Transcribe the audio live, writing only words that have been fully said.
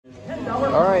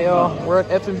All right, y'all. We're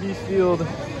at F&B Field,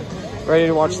 ready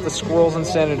to watch the Squirrels and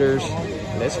Senators.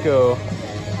 Let's go.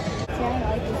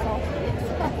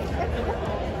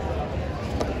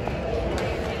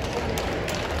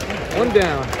 One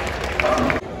down.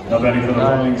 Now batting for the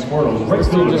Flying Squirrels. This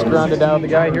dude just grounded out. The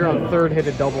guy here on third hit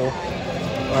a double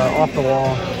off the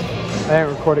wall. I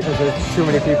didn't record it because there's too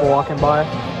many people walking by.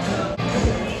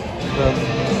 So,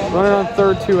 running on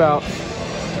third, 2 outs.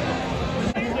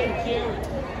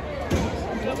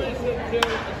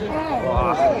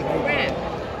 Wow.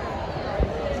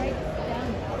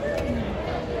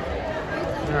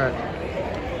 All right.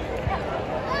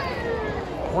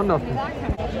 1-0.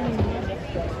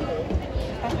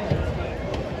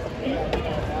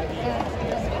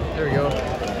 There we go.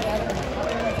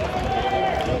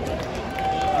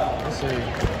 Let's see.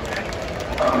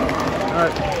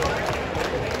 Alright.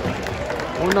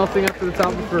 1-0 after the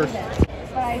top of the first.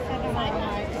 But I said I'm not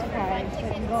surprised.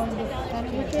 I'm going to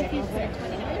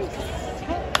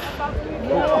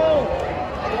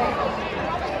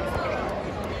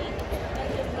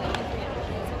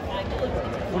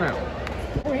One out.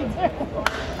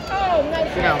 Oh, nice.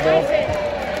 Sit down, Bill.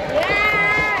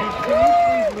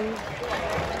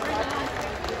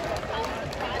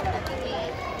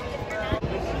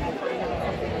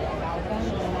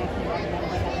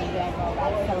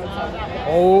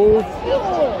 Oh,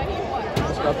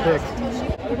 just got picked.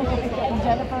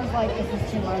 Jennifer's like, this is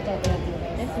too much. I can't do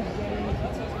this.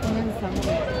 And then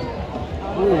somebody.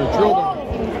 Ooh, drilled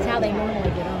him. That's how they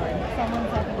normally get on. Someone's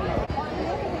second.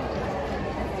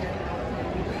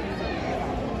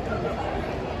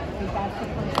 That's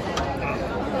the person.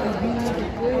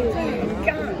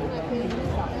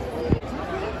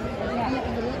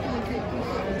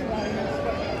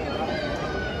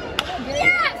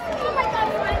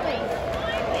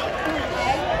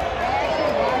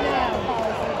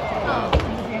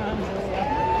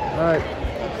 All right,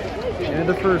 end of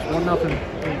the first, 1-0.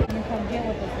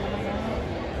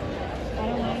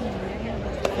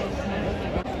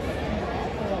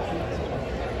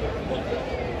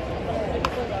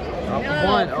 Drop the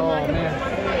bunt. Oh man!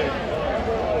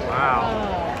 Wow.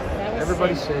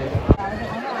 Everybody's safe.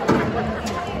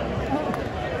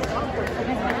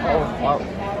 Oh wow!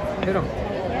 Hit him.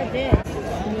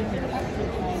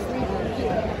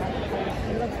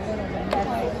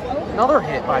 Another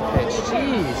hit by pitch.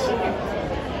 Jeez.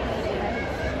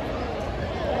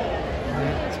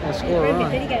 It's gonna score a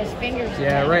run. Did he get his fingers?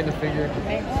 Yeah, right in the finger.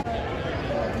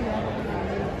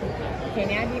 Okay,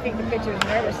 now do you think the pitcher is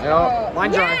nervous? Yep.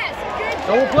 Line drive. Yes! Good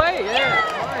Double job. play. Yeah. Yeah.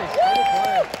 Nice. Woo! Double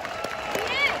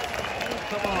play.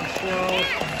 Come on, Squirrels.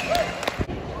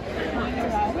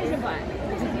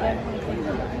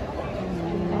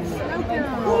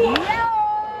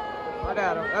 Right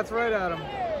at him. That's right at him.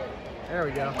 There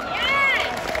we go. Yes!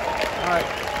 All right.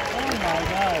 Oh my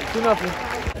God. 2-0.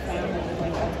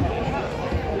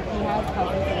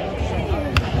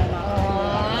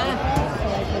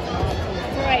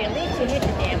 Right, at least you hit the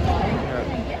damn ball. Yeah.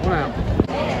 1 out.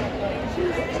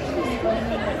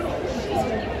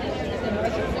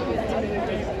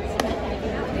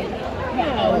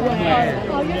 Oh, man.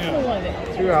 Oh, you're full of it.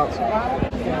 2 outs. Come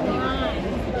on.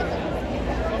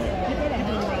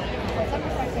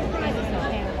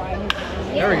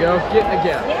 There we go. Get in the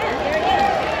gap. Yeah, there it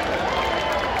is.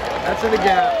 That's in the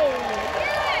gap.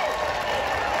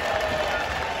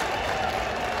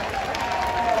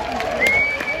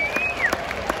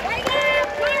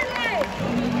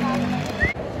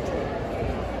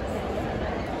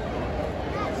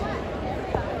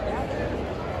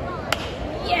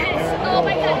 Yes! Oh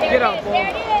my God, there Get it out, is. ball. There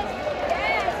it is.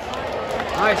 Yes!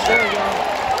 Nice. There we go.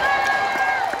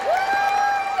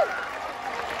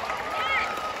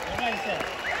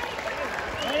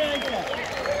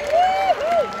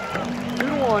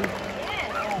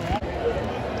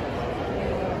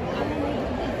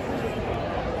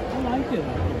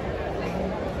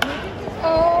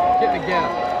 Get in the gap.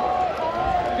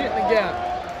 Get in the gap.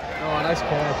 Oh, nice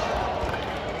catch.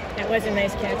 That was a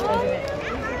nice catch, wasn't it?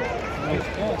 Nice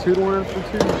catch. 2-1 for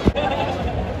 2.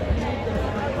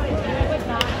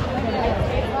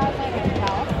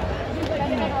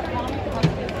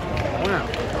 Wow.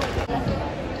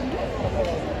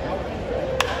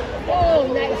 Oh,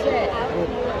 nice hit. Oh,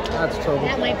 that's trouble.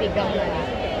 That might be gone.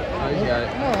 Oh, he's got it.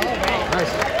 Oh, all right.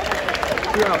 Nice.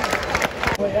 2 outs.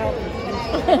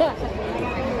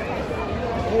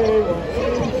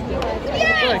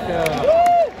 Yes! Like,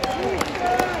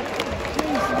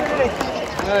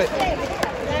 all right.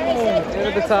 In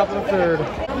at the top of the third.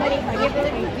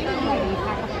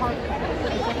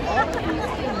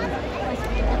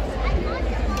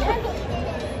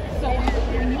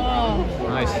 Oh.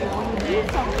 Nice.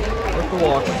 the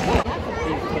walk.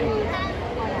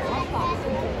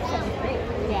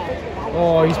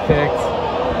 Oh, he's picked.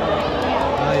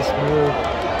 Nice move.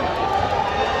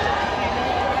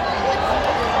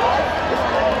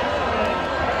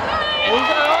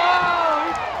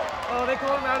 Oh, they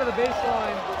called him out of the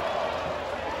baseline.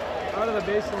 Out of the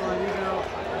baseline, he's out.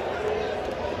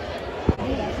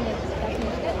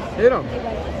 Hit him.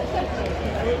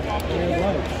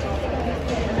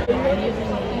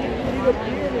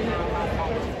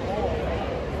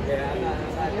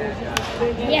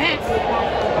 Yes.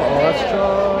 Oh, that's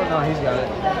true. No, he's got it.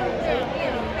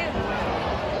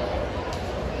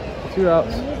 2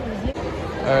 outs.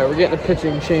 All right, we're getting a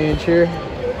pitching change here.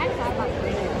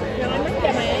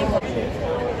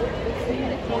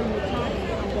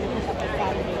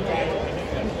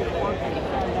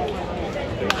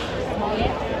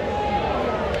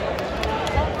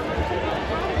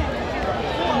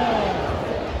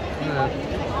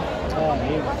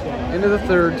 Into the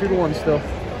third, 2-1 still.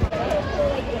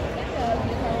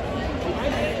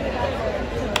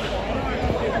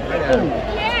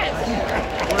 Yes.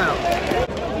 1 out.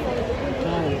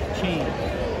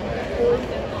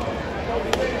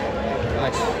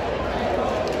 Nice.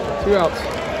 2 outs.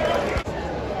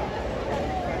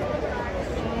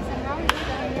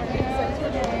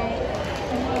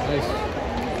 Nice.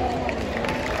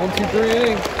 1, 2, 3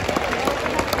 inning.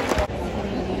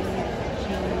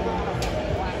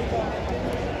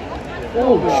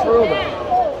 Oh, Schroeder.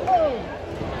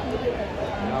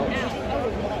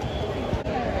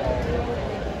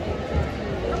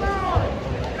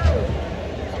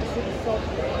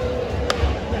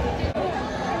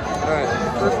 Alright,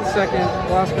 first and second,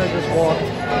 last guy just walked.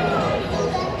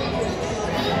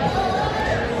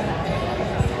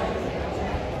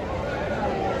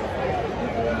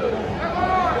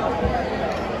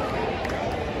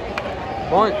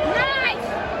 Bunt. Nice.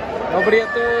 Nobody at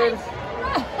third.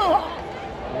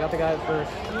 We got the guy at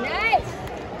first. Nice.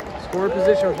 Scoring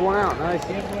position with 1 out. Nice.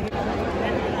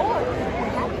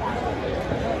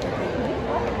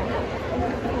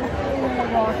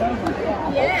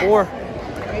 Yes. 4.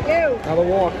 There we go. Another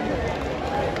walk.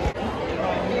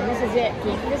 This is it.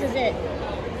 This is it.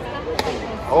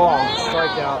 Oh,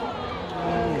 strikeout.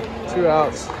 2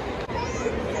 outs.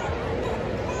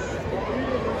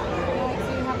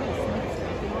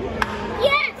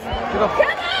 Yes. Get up. Come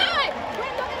on.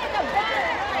 We're looking at the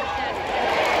ball.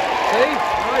 Safe.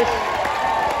 Nice.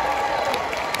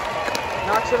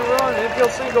 Knocks in a run.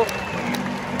 Infield single.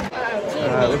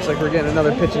 Alright, looks like we're getting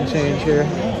another pitching change here.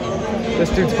 This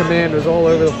dude's command was all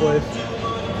over the place.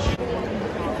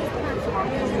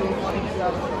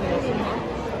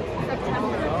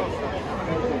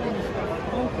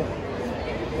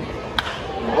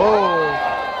 Whoa!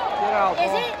 Get out, Is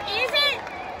ball. it? Is it?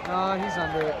 No, he's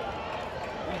under it.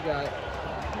 He's got it.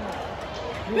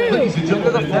 Ladies and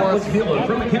gentlemen, that was Hiller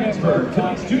from Harrisburg.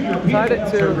 Tonight's junior Tied it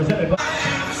PBS to presented by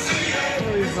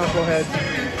these knuckleheads.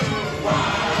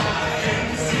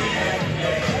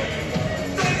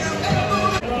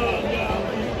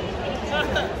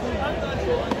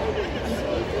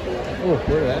 Oh,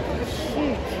 where that?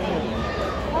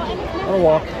 On a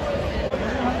walk.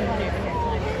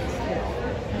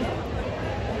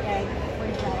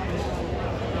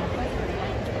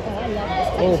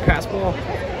 Oh, pass ball.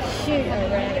 Shoot.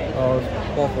 Oh, it's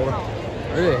ball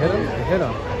 4. Really hit him? They hit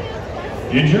him.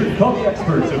 Injured, call the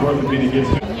experts at orthopedic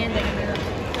institute.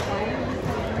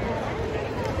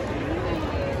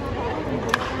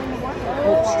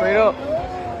 Oh, straight up.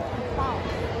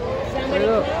 Somebody Straight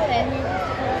up. call it.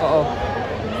 Uh-oh.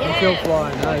 Infield fly.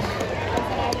 Nice.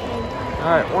 All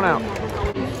right, 1 out.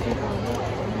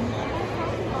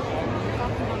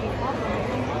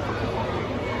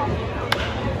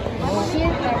 Shoot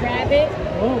a rabbit.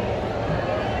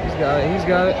 He's got it. He's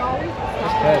got it.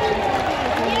 Nice catch.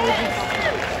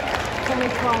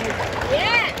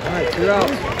 Yeah. All right, 2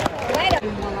 outs. Right up.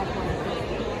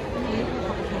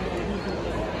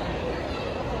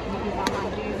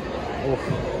 Oof.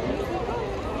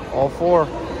 All 4.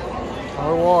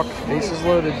 Another walk. Bases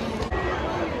loaded.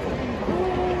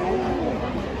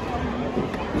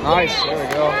 Nice. There we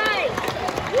go. Nice.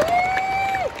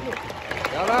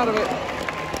 Got out of it.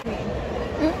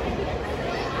 Woo!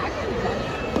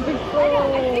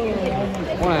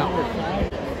 1 out.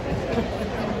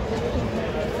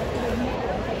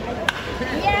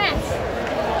 Yes.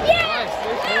 Yes. Nice.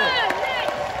 Nice Yeah, hit.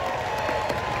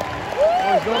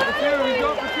 Oh, he's nice. going for 2. He's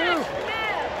going for 2.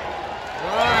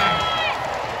 Right.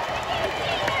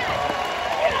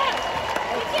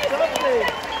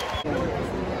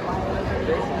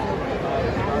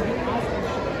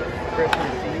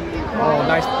 Oh,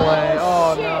 nice play.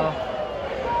 Oh, no.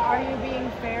 Are you being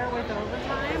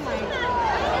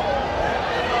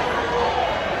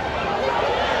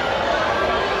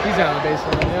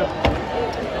baseline, yep.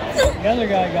 The other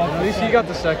guy got At least he got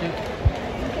the second.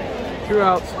 2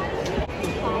 outs.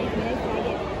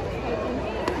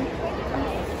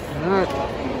 All right.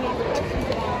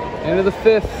 End of the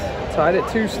 5th. Tied at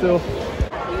 2 still.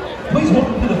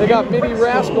 They got mini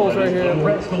rascals right here.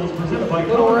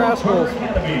 Little rascals.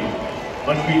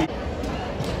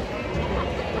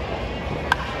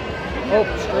 Oh,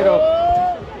 straight up.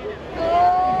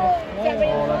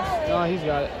 Oh, that's, no, he's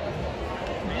got it.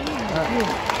 All right.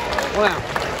 1 out.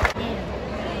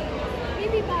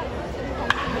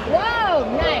 Whoa,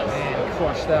 nice. Man,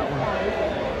 crushed that one.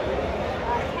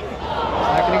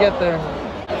 Not gonna get there.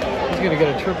 He's gonna get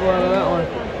a triple out of that one.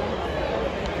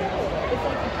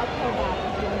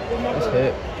 Nice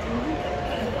hit.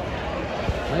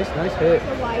 Nice hit.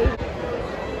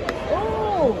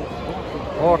 Oh!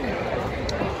 Walk.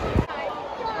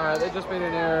 Alright, they just made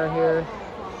an error here.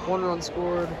 1 run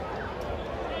scored.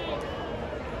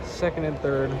 2nd and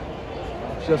 3rd.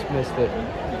 Just missed it.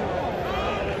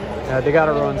 Yeah, they got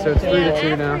a run, so it's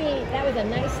 3-2 now. That was a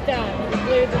nice start. We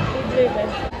blew the.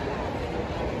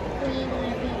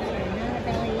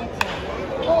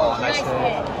 Oh, nice hit.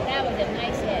 That was a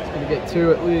nice hit. It's gonna get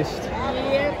 2 at least.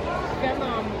 Yep. Come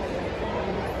on.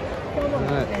 Come on.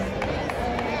 All right.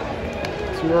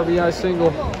 2 RBI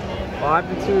single. 5-2.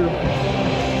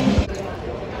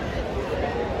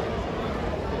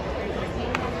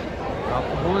 Drop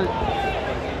the bunt.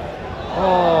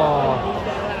 Oh.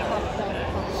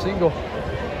 Single.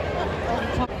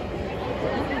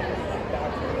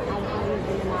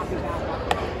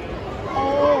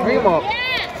 Bring him up.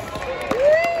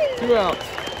 Yes! 2 outs.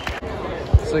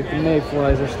 Looks like the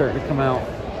mayflies are starting to come out.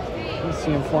 You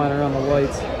see them flying around the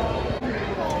lights.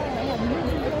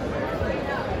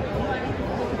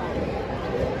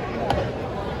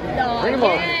 Bring him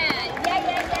up. Yeah.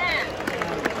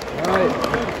 All right.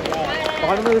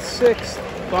 Bottom of the 6th.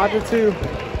 5-2.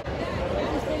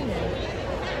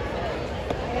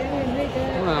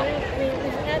 1 out.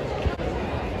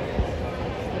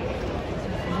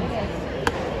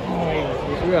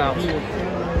 2 outs.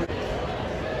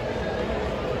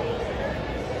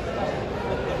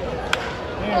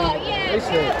 Oh, yeah. Nice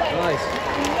hit. Nice.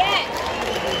 Yes.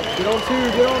 Get on 2.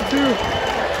 Get on 2.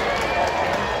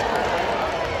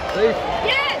 Safe.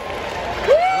 Yes.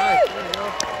 Nice. There you go.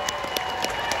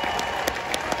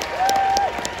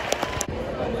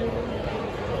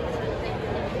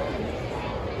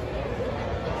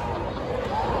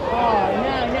 Oh,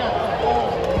 no.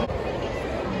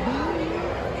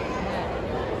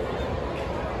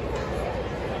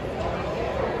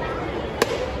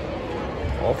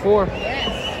 All 4. Yes.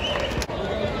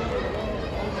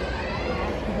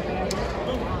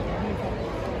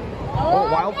 Oh,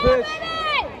 wild pitch.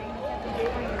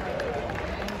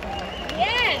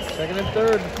 Yes. 2nd and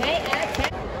 3rd. Okay,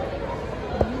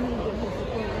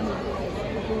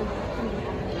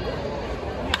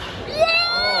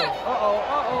 Uh-oh.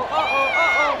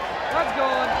 That's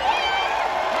gone.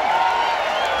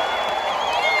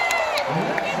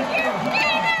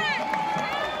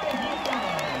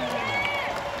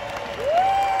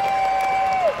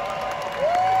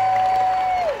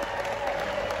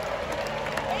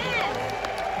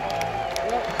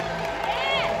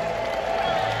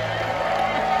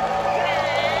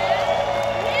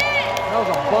 That was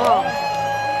a bomb.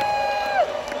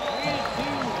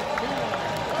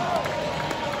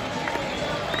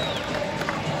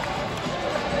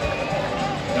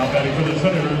 Now batting for the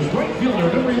Senators, right fielder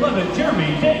number 11, Jeremy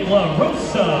De La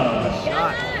Rosa.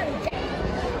 Shot.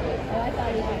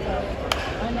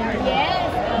 Yes.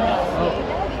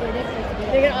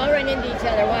 They're gonna all run into each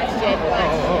other. Watch, Jake.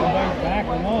 Watch. Back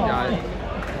them off. Got it.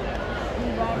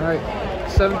 All right.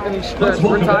 7th inning stretch.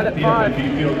 We're tied at 5.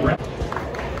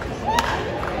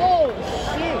 Oh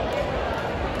shoot!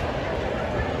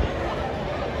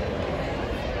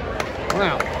 1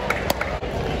 out.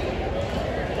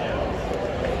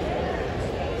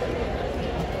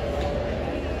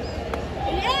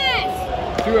 Yes.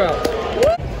 2 outs.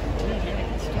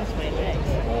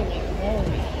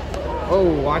 Oh,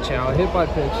 watch out. Hit by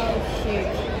pitch. Shoot.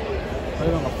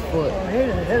 Right on the foot. He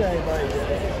didn't hit anybody.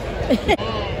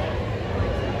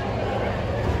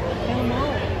 Come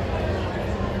on.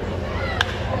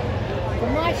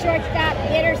 Come on, shortstop.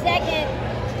 Get her second.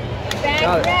 Back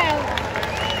Got it. row.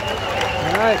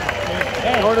 All right.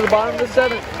 Going to the bottom of the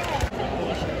 7th.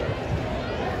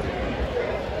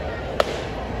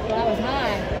 Well, that was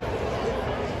high.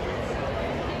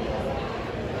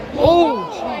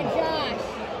 Oh, Oh my gosh.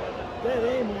 That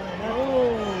aim on that.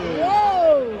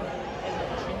 Whoa.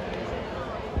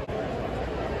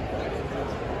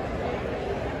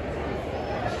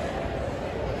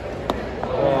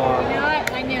 Oh,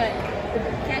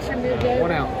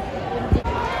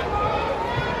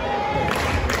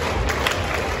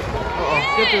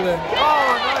 Get through there.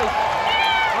 Oh, nice.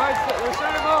 All right, we're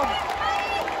sending him home.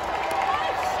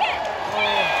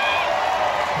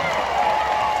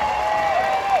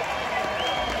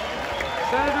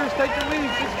 Senators take the lead,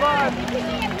 6-5.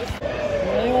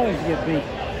 They always get beat.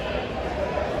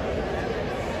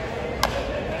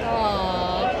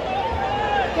 Aww.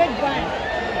 Good bunt.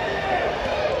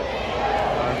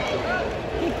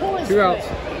 He pulled his 2 outs.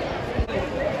 foot.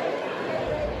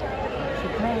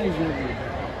 Surprise you.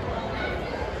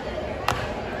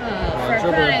 Oh, for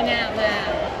dribble. crying out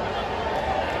loud.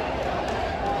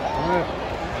 All right.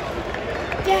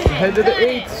 Dang, Head to the got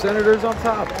 8th. it. Senators on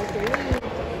top.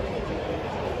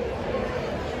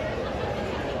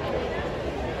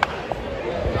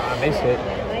 Nice hit.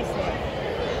 Nice hit.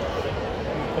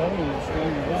 You told me to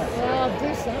swing it up. Well, do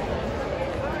something.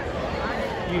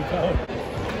 You told me.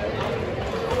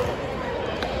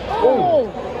 Oh!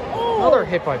 Another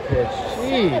hit by pitch. Son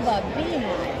Jeez. of a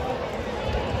beehive.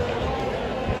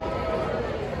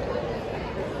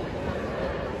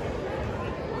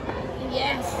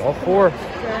 Yes. All 4. So,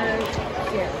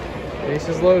 shit.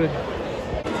 Bases loaded.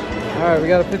 All right, we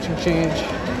got a pitching change.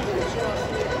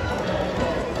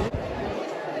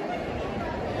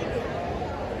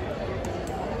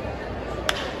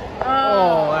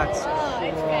 Oh, that's Oh,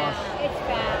 it's foul. It's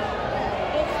foul.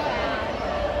 It's foul.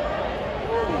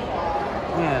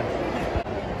 man.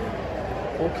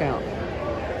 Full count.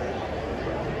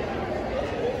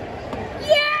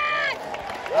 Yes!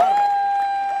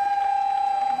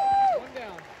 One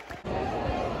down.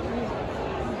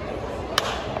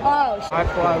 Oh, shit. High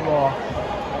fly ball.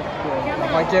 Come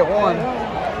on. Might get one.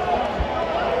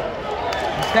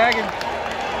 He's tagging.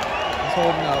 He's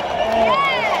holding up.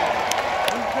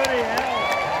 He's pretty hell.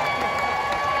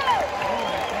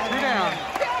 2 down.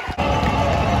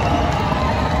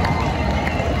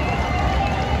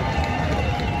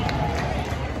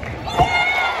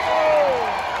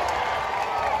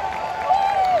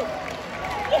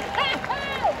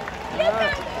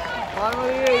 Bottom of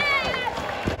the 8th.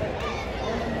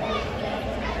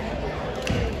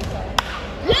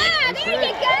 Yeah, there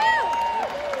you go.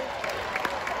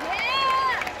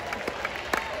 Yeah.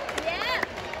 Yeah.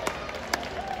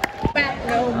 Back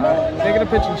no more. Taking a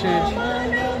pitching change.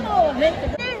 No more. Hit the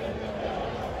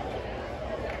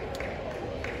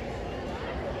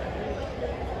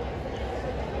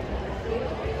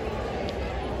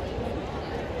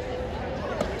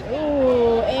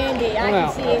Ooh, Andy, I One can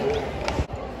out. see it.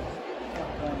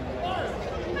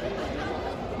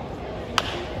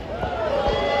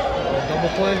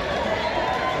 Double play.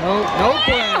 No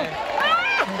play.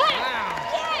 Wow.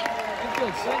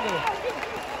 Infield single.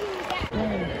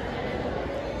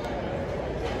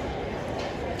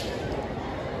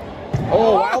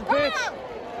 Oh, wild pitch.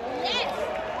 Yes!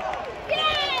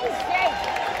 Yes!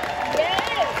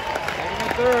 Yes! Taking a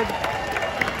third.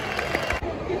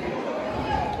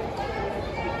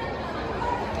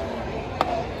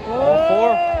 All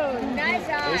 4. Nice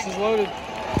eye. Bases loaded.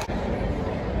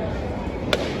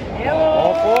 Yellow.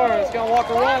 All 4. It's gonna walk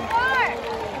a run.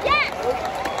 Yes!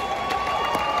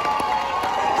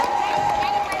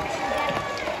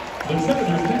 The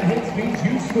Senators 10 hits means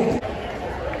you score.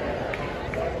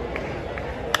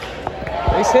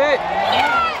 Base hit.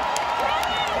 Yes!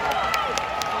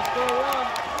 Let's go run.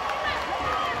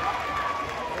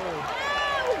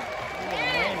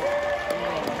 Yes!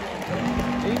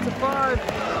 8-5.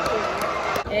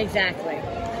 Exactly.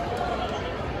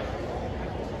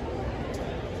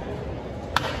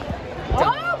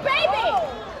 Oh, baby!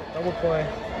 Double play.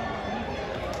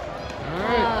 All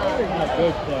right. Not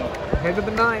good play. Head to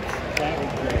the 9th. That was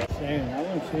great. Saying, I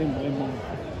want to see him win more.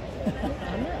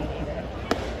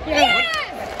 Yes!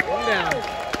 1 down.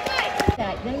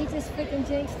 That. Now you just freaking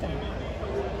jinxed him.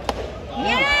 2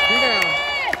 Yes! down.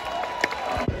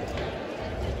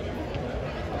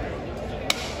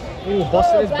 Ooh,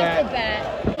 busted his busted bat. bat.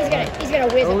 He's gonna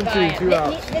whiz it 0-2, by him. 2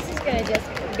 outs. This is gonna just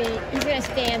be. He's gonna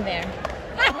stand there.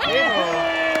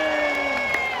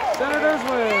 Senators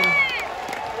win.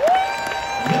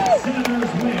 The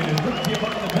Senators win is brought to you by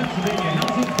the Pennsylvania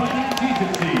Housing Finance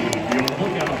Agency. Be on the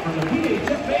lookout for the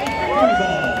PHFA Victory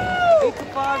Ball.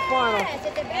 8-5 final. Yes,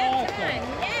 it's about time.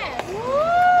 Yes.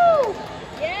 Woo!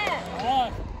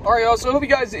 Yeah. All right, y'all. So I hope you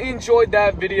guys enjoyed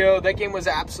that video. That game was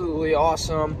absolutely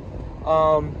awesome.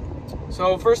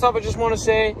 So first off, I just want to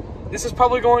say this is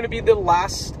probably going to be the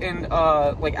last and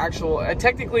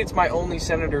technically it's my only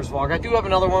Senators vlog. I do have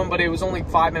another one, but it was only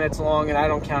 5 minutes long and I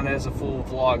don't count it as a full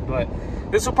vlog. But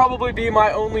this will probably be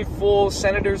my only full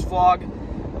Senators vlog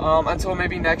until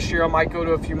maybe next year. I might go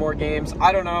to a few more games.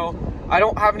 I don't know. I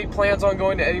don't have any plans on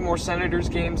going to any more Senators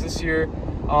games this year.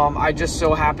 I just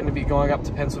so happened to be going up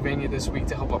to Pennsylvania this week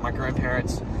to help out my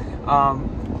grandparents.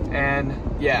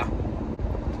 And yeah.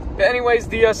 But anyways,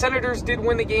 the Senators did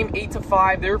win the game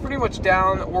 8-5. They were pretty much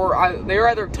down, or they were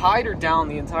either tied or down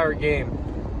the entire game.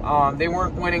 They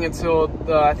weren't winning until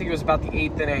I think it was about the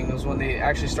 8th inning was when they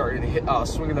actually started to hit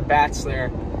swinging the bats there.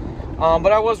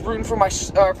 But I was rooting for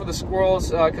for the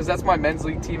Squirrels because that's my men's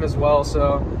league team as well.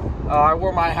 So I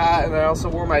wore my hat, and I also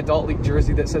wore my adult league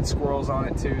jersey that said Squirrels on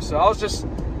it too. So I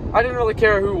didn't really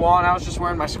care who won. I was just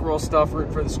wearing my Squirrel stuff,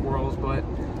 rooting for the Squirrels. But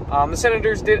the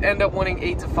Senators did end up winning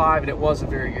 8-5, and it was a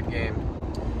very good game.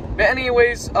 But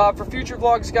anyways, for future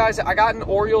vlogs, guys, I got an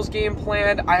Orioles game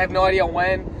planned. I have no idea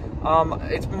when.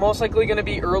 It's most likely going to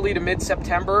be early to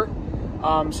mid-September.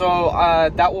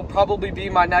 So that will probably be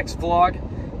my next vlog,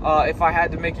 if I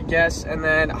had to make a guess. And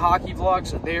then hockey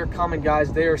vlogs, they are coming,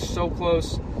 guys. They are so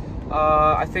close.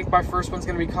 I think my first one's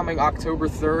going to be coming October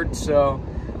 3rd. So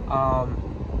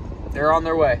they're on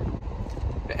their way.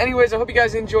 But anyways, I hope you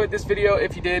guys enjoyed this video.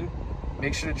 If you did,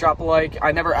 make sure to drop a like.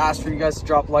 I never asked for you guys to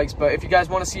drop likes, but if you guys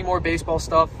want to see more baseball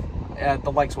stuff,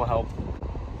 the likes will help.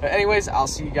 But anyways, I'll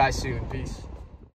see you guys soon. Peace.